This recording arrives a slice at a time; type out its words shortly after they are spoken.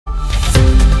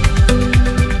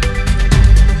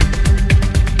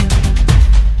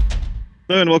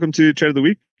Hello and welcome to Trade of the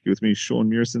Week. You're with me, Shaun,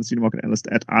 Murison, Senior Market Analyst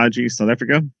at IG South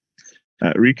Africa.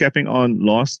 Recapping on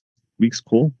last week's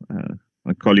call,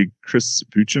 my colleague Chris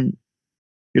Bucham,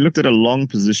 he looked at a long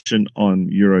position on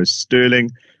Euro Sterling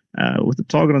with a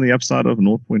target on the upside of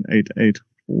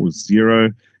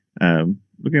 0.8840,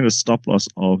 looking at a stop loss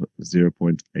of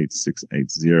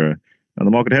 0.8680. Now,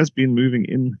 the market has been moving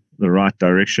in the right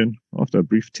direction after a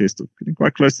brief test of getting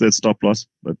quite close to that stop loss,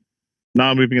 but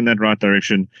now moving in that right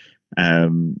direction.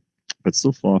 But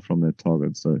still far from their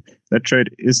target. So that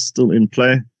trade is still in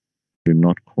play. We're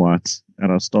not quite at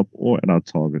our stop or at our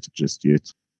target just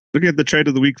yet. Looking at the trade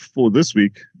of the week for this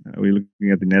week, we're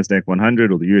looking at the NASDAQ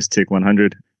 100 or the US Tech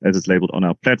 100 as it's labeled on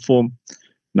our platform.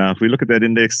 Now, if we look at that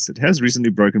index, it has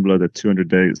recently broken below that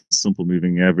 200-day simple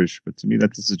moving average. But to me,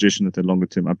 that's a suggestion that the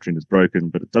longer-term uptrend is broken,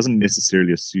 but it doesn't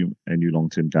necessarily assume a new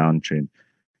long-term downtrend.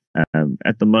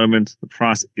 At the moment, the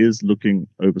price is looking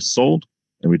oversold.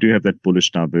 And we do have that bullish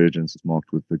divergence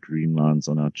marked with the green lines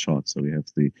on our chart. So we have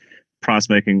the price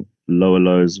making lower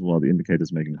lows while the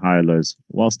indicator's making higher lows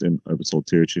whilst in oversold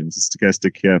territory. And it's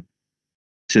stochastic here.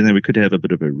 So then we could have a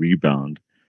bit of a rebound.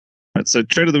 Right, so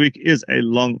trade of the week is a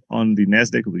long on the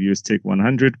NASDAQ or the US Tech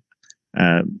 100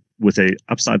 with a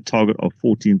upside target of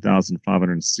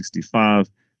 14,565.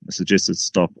 A suggested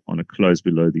stop on a close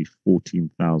below the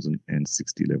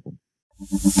 14,060 level.